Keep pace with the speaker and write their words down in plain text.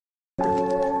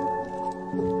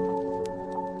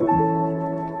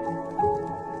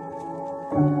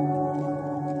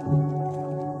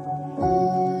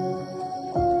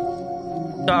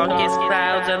Darkest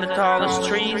clouds and the tallest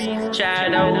trees,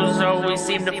 shadows always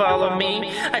seem to follow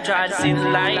me. I try to see the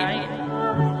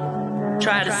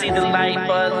light,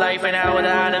 but life ain't how it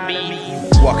ought to be.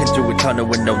 Walking through a tunnel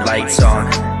with no lights on.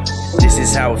 This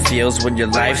is how it feels when your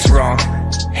life's wrong.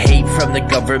 Hate from the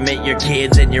government, your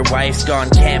kids and your wife's gone.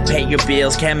 Can't pay your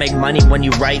bills, can't make money when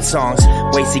you write songs.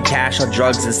 Wasting cash on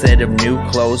drugs instead of new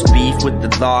clothes. Beef with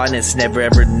the law and it's never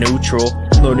ever neutral.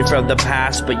 Learning from the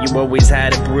past, but you always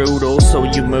had it brutal. So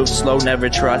you move slow, never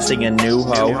trusting a new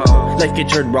hoe. Life can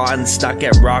turn rotten, stuck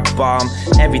at rock bottom.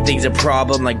 Everything's a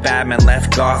problem, like Batman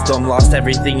left Gotham. Lost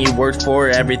everything you worked for,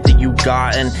 everything you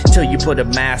got, until you put a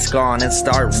mask on and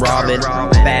start robbing.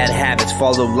 Bad habits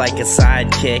follow like a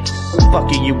sidekick,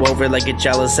 fucking you over like a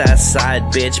jealous ass side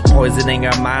bitch. Poisoning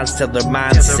our minds till their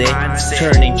minds sick,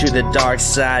 turning to the dark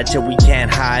side till we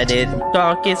can't hide it.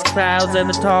 Darkest clouds and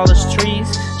the tallest trees,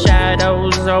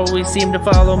 shadows always seem to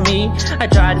follow me. I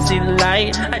try to see the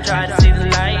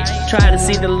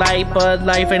light, but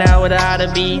life ain't how it ought to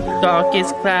be.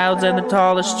 Darkest clouds and the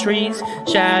tallest trees,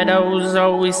 shadows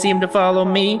always seem to follow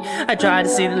me. I try to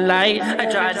see the light,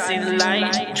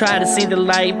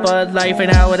 but life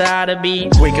ain't how it ought to be.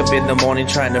 Wake up in the morning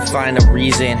trying to find a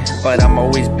reason, but I'm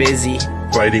always busy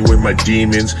fighting with my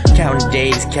demons. Counting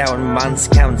days, counting months,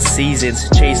 counting seasons,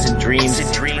 chasing dreams.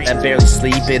 I barely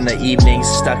sleep in the evenings,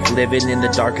 stuck living in the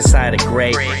darker side of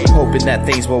gray, hoping that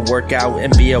things will work out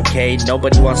and be okay.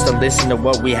 Nobody wants to listen to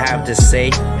what we have to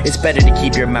say. It's better to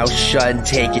keep your mouth shut and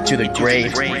take it to the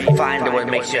grave. Find what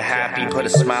makes you happy, put a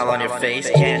smile on your face.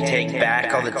 Can't take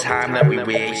back all the time that we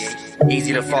waste.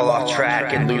 Easy to fall off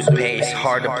track and lose pace.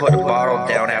 Hard to put a bottle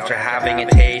down after having a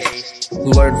taste.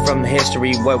 Learn from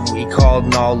history what we call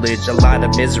knowledge. A lot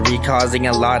of misery causing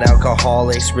a lot of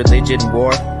alcoholics. Religion,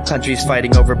 war, countries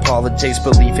fighting over politics.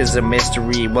 Belief is a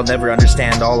mystery, we'll never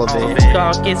understand all of it.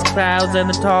 Darkest clouds and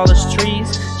the tallest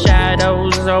trees,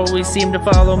 shadows always seem to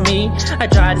follow me. I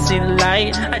try to see the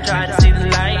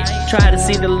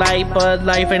light, but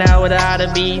life ain't how it ought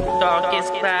to be.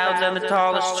 Darkest clouds and the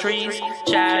tallest trees,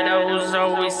 shadows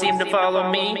always seem to follow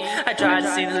me. I try to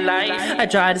see the light,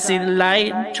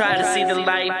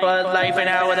 but life ain't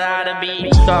how it ought to be.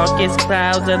 Darkest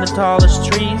clouds and the tallest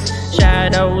trees,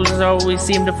 shadows always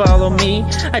seem to follow me.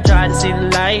 I try to see the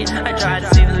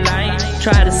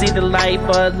light,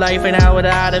 but life ain't how it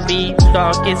ought to be.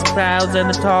 Darkest clouds and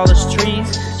the tallest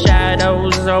trees,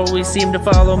 shadows always seem to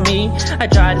follow me. I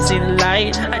try to see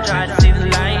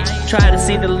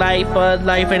the light, but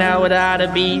life ain't how it ought to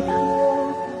be.